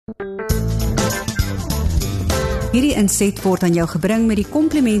Hierdie inset word aan jou gebring met die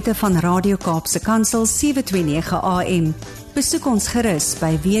komplimente van Radio Kaapse Kansel 729 AM. Besoek ons gerus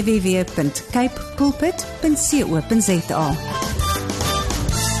by www.capepulpit.co.za.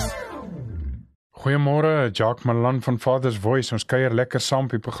 Goeiemôre, Jacques Malan van Father's Voice. Ons kuier lekker saam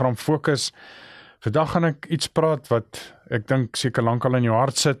op die program Fokus. Vandag gaan ek iets praat wat ek dink seker lankal in jou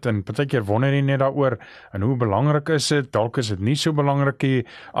hart sit en partykeer wonder jy net daaroor en hoe belangrik is dit? Dalk is dit nie so belangrik nie.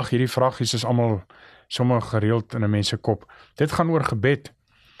 Ag, hierdie vragies is almal sommer gereeld in 'n mens se kop. Dit gaan oor gebed.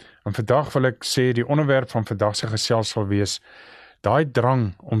 En vandag wil ek sê die onderwerp van vandag se gesels sal wees: daai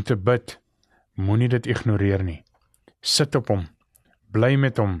drang om te bid, moenie dit ignoreer nie. Sit op hom, bly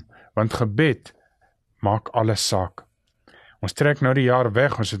met hom, want gebed maak alles saak. Ons trek nou die jaar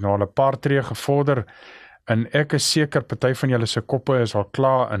weg, ons het nou al 'n paar tree gevorder, en ek is seker, party van julle se koppe is al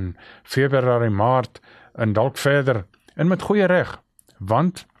klaar in Februarie, Maart, en dalk verder, en met goeie reg,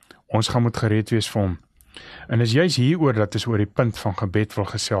 want ons gaan moet gereed wees vir hom. En is juist hieroor dat is oor die punt van gebed wil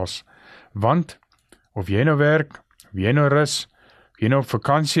gesels, want, of jy nou werk, of jy nou rus, of jy nou op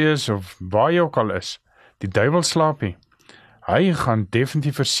vakansie is, of waar jy ook al is, die duiwel slaap nie. Hy gaan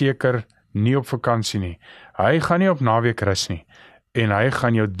definitief verseker nie op vakansie nie. Hy gaan nie op naweek rus nie. En hy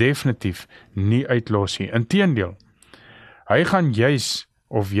gaan jou definitief nie uitlos nie. Inteendeel, hy gaan juis,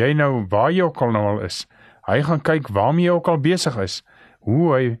 of jy nou, waar jy ook al nou al is, hy gaan kyk waarmee jy ook al besig is,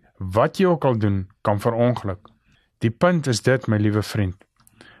 hoe hy, wat jy ook al doen, kan verongeluk. Die punt is dit, my liewe vriend,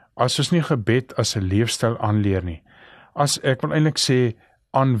 as ons nie gebed as 'n leefstyl aanleer nie, as ek wil eintlik sê,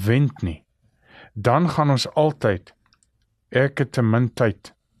 aanwend nie, dan gaan ons altyd, ek het te min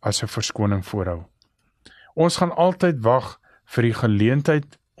tyd, as 'n verskoning voorhou. Ons gaan altyd wag vir die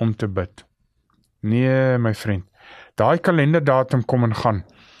geleentheid om te bid. Nee, my vriend, daai kalenderdatum kom en gaan,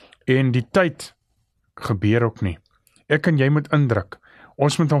 en die tyd gebeur ook nie. Ek en jy moet indruk,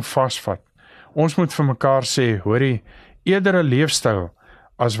 ons moet hom vasvat, ons moet vir mekaar sê, hoorie, eerder 'n leefstyl,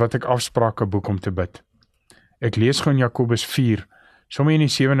 as wat ek afsprake boek om te bid. Ek lees gewoon Jakobus 4, sommer in die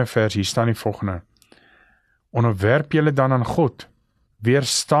 7de vers, hier staan die volgende: onderwerp julle dan aan God,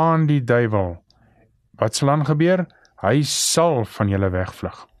 weerstaan die duiwel. Wat sal dan gebeur? Hy sal van julle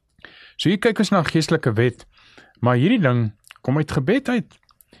wegvlug. So hier kyk ons na geestelike wet, maar hierdie ding kom uit gebed uit.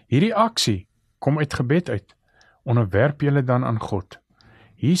 Hierdie aksie kom uit gebed uit. Onderwerp julle dan aan God.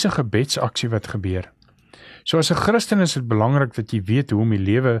 Hier is 'n gebedsaksie wat gebeur. So as 'n Christen is dit belangrik dat jy weet hoe om die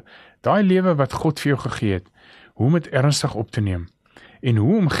lewe, daai lewe wat God vir jou gegee het, hoe om dit ernstig op te neem, en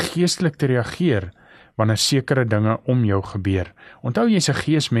hoe om geestelik te reageer, wanneer sekere dinge om jou gebeur. Onthou, jy's 'n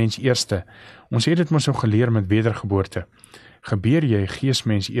geesmens eerste. Ons het dit mos so geleer met wedergeboorte. Gebeur jy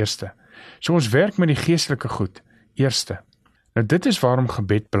geesmens eerste. So ons werk met die geestelike goed eerste. Nou dit is waarom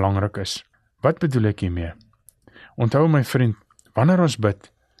gebed belangrik is. Wat bedoel ek hiermee? Onthou, my vriend, wanneer ons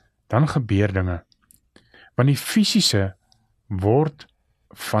bid, dan gebeur dinge. Want die fisiese word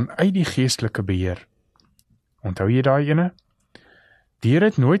vanuit die geestelike beheer. Onthou jy daai ene? Die Here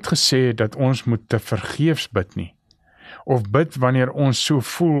het nooit gesê dat ons moet te vergeefs bid nie, of bid wanneer ons so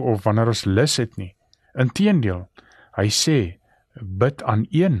voel of wanneer ons lus het nie. Inteendeel, hy sê, bid aan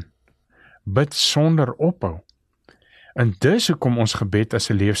een, bid sonder ophou. En dis hoekom ons gebed as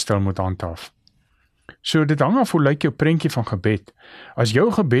 'n leefstyl moet handhaaf. So dit hang af hoe lyk jou prentjie van gebed. As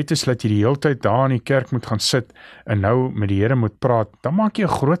jou gebed is dat jy die hele tyd daar in die kerk moet gaan sit en nou met die Here moet praat, dan maak jy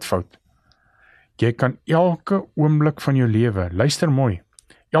 'n groot fout. Jy kan elke oomblik van jou lewe, luister mooi,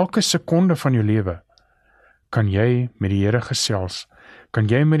 elke sekonde van jou lewe, kan jy met die Here gesels, kan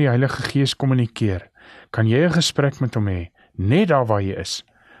jy met die Heilige Gees kommunikeer, kan jy 'n gesprek met hom hê, net daar waar jy is,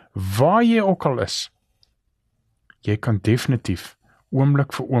 waar jy ook al is. Jy kan definitief,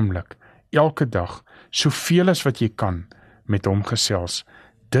 oomblik vir oomblik, elke dag, soveel as wat jy kan, met hom gesels.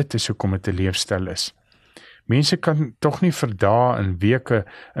 Dit is hoekom dit 'n leefstyl is. Mense kan tog nie vir dae en weke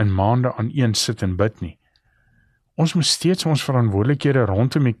en maande aan een sit en bid nie. Ons moet steeds ons verantwoordelikhede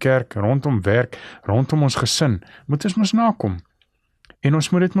rondom die kerk, rondom werk, rondom ons gesin, moet ons mos nakom. En ons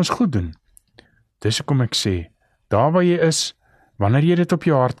moet dit mos goed doen. Dis hoekom ek sê, daar waar jy is, wanneer jy dit op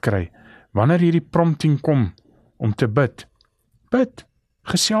jou hart kry, wanneer hierdie prompting kom om te bid, bid,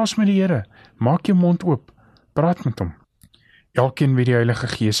 gesels met die Here, maak jou mond oop, praat met hom. Elkeen wie die Heilige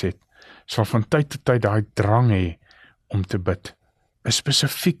Gees het, sal van tyd tot tyd daai drang hê om te bid. 'n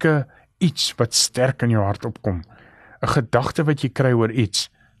Spesifieke iets wat sterk in jou hart opkom, 'n gedagte wat jy kry oor iets,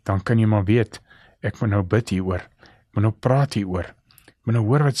 dan kan jy maar weet, ek moet nou bid hieroor, ek moet nou praat hieroor, ek moet nou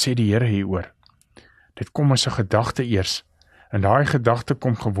hoor wat sê die Here hieroor. Dit kom as 'n gedagte eers, en daai gedagte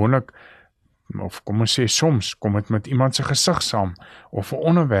kom gewoonlik, of kom ons sê soms, kom dit met iemand se gesig saam, of 'n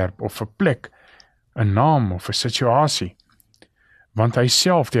onderwerp, of 'n plek, 'n naam, of 'n situasie. Want hy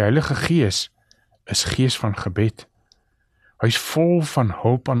self, die Heilige Gees, is gees van gebed. Hy is vol van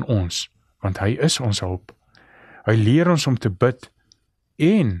hulp aan ons, want hy is ons hulp. Hy leer ons om te bid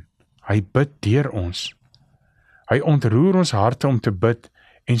en hy bid deur ons. Hy ontroer ons harte om te bid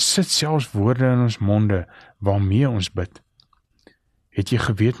en sit selfs woorde in ons monde waarmee ons bid. Het jy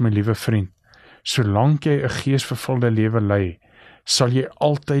geweet, my liewe vriend, solank jy 'n geesvervulde lewe lei, sal jy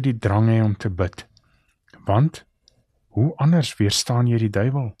altyd die drang hê om te bid. Want, hoe anders weerstaan jy die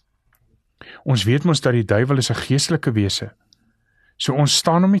duiwel? Ons weet mos dat die duiwel is 'n geestelike wese. So ons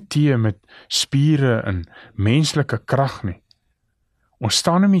staan hom nie te met spiere en menslike krag nie. Ons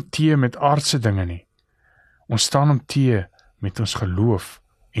staan hom nie te met aardse dinge nie. Ons staan hom te met ons geloof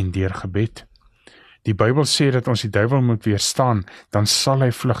en deur gebed. Die Bybel sê dat ons die duiwel moet weerstaan, dan sal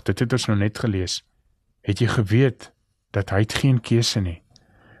hy vlug. Dit het ons nou net gelees. Het jy geweet dat hy het geen keuse nie?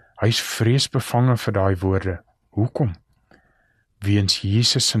 Hy is vreesbevange vir daai woorde. Hoekom? Weens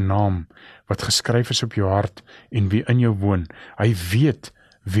Jesus se naam wat geskryf is op jou hart en wie in jou woon. Hy weet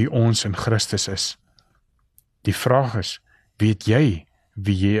wie ons in Christus is. Die vraag is, weet jy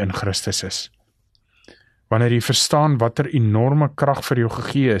wie jy in Christus is? Wanneer jy verstaan watter enorme krag vir jou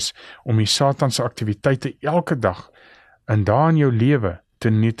gegee is om die Satan se aktiwiteite elke dag en daar in jou lewe te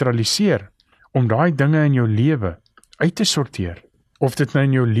neutraliseer, om daai dinge in jou lewe uit te sorteer, of dit nou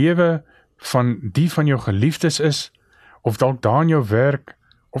in jou lewe van die van jou geliefdes is, of dalk daar in jou werk,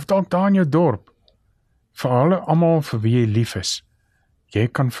 of dalk daar in jou dorp, vir hulle almal vir wie jy lief is, jy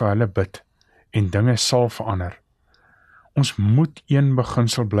kan vir hulle bid, en dinge sal verander. Ons moet een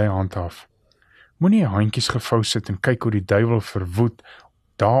beginsel bly handhaaf. Moenie handjies gevou sit en kyk hoe die duiwel verwoed,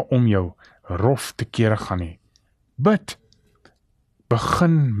 daar om jou rof te kere gaan nie. Bid.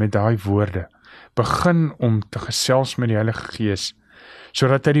 Begin met daai woorde. Begin om te gesels met die Heilige Gees,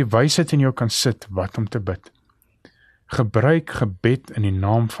 sodat hy die wysheid in jou kan sit wat om te bid. Gebruik gebed in die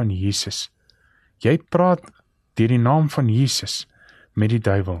naam van Jesus. Jy praat deur die naam van Jesus met die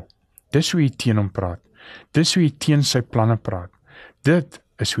duiwel. Dis hoe jy teen hom praat. Dis hoe jy teen sy planne praat. Dit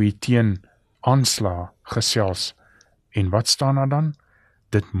is hoe jy teen aanslae gesels. En wat staan daar dan?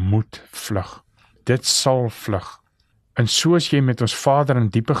 Dit moet vlug. Dit sal vlug. En soos jy met ons Vader in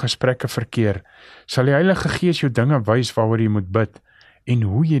diepe gesprekke verkeer, sal die Heilige Gees jou dinge wys waaroor jy moet bid en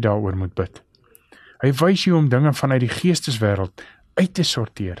hoe jy daaroor moet bid. Hy wys jou om dinge vanuit die geesteswêreld uit te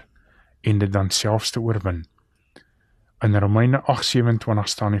sorteer en dit dan selfs te oorwin. In Romeine 8:27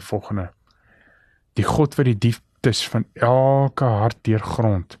 staan die volgende: Die God wat die dieptes van elke hart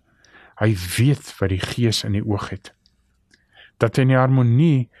deurgrond, hy weet wat die Gees in die oog het. Dat hy in die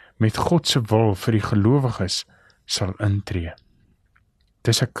harmonie met God se wil vir die gelowiges sal intree.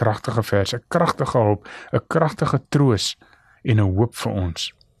 Dis 'n kragtige vers, 'n kragtige hulp, 'n kragtige troos en 'n hoop vir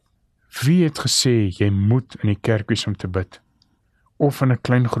ons. Wie het gesê jy moet in die kerk wees om te bid? Of in 'n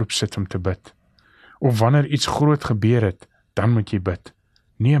klein groep sit om te bid? Of wanneer iets groot gebeur het, dan moet jy bid?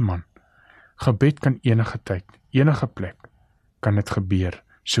 Nee man, gebed kan enige tyd, enige plek, kan dit gebeur,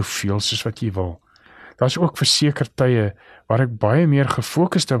 soveel soos wat jy wil. Daar's ook verseker tye waar ek baie meer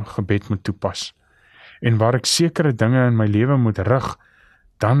gefokuste gebed moet toepas, en waar ek sekere dinge in my lewe moet rig,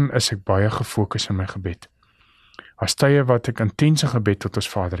 dan is ek baie gefokus in my gebed. As tye wat ek intense gebed tot ons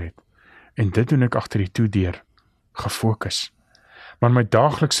Vader het, en dit doen ek agter die toedeur, gefokus. Maar my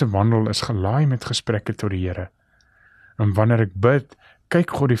daaglikse wandel is gelaai met gesprekke tot die Here. En wanneer ek bid,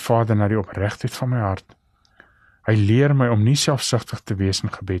 kyk God die Vader na die opregtheid van my hart. Hy leer my om nie selfsugtig te wees in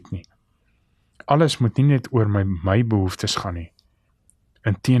gebed nie. Alles moet nie net oor my behoeftes gaan nie.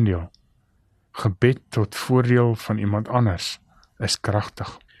 Inteendeel, gebed tot voordeel van iemand anders is kragtig.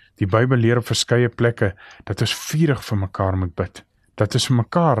 Die Bybel leer op verskeie plekke dat ons vurig vir mekaar moet bid, dat ons vir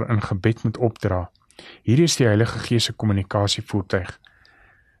mekaar in gebed moet opdra. Hierdie is die Heilige Gees se kommunikasievoertuig.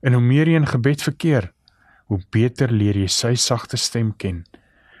 En hoe meer jy in gebed verkeer, hoe beter leer jy sy sagte stem ken,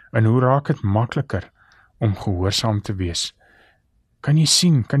 en hoe raak dit makliker om gehoorsaam te wees. Kan jy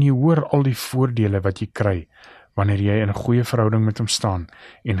sien, kan jy hoor al die voordele wat jy kry, wanneer jy in 'n goeie verhouding met hom staan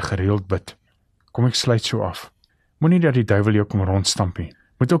en gereeld bid. Kom ek sluit so af. Moenie dat die duiwel jou kom rondstamp nie.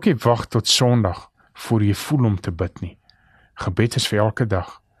 Moet ook nie wag tot Sondag voor jy voel om te bid nie. Gebed is vir elke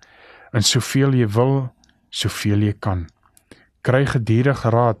dag. En soveel jy wil, soveel jy kan. Kry gedurig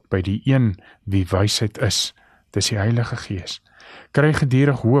raad by die een wie wysheid is. Dis die Heilige Gees. Kry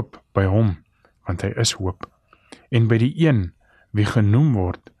gedurig hoop by hom, want hy is hoop. En by die een wie genoem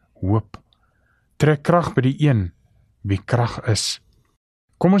word, hoop. Trek krag by die een wie krag is.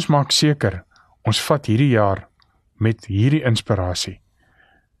 Kom ons maak seker, ons vat hierdie jaar met hierdie inspirasie.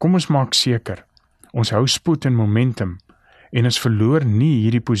 Kom ons maak seker, ons hou spoed en momentum, en ons verloor nie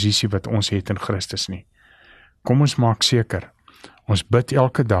hierdie posisie wat ons het in Christus nie. Kom ons maak seker, ons bid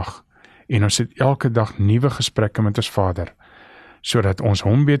elke dag, en ons het elke dag nuwe gesprekke met ons Vader, sodat ons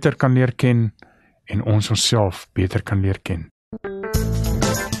hom beter kan leer ken en ons onsself beter kan leer ken.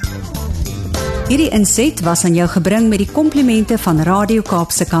 Hierdie inset was aan jou gebring met die komplimente van Radio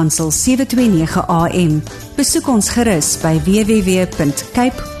Kaapse Kansel 729 AM. Besoek ons gerus by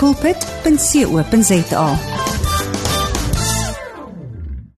www.cape pulpit.co.za.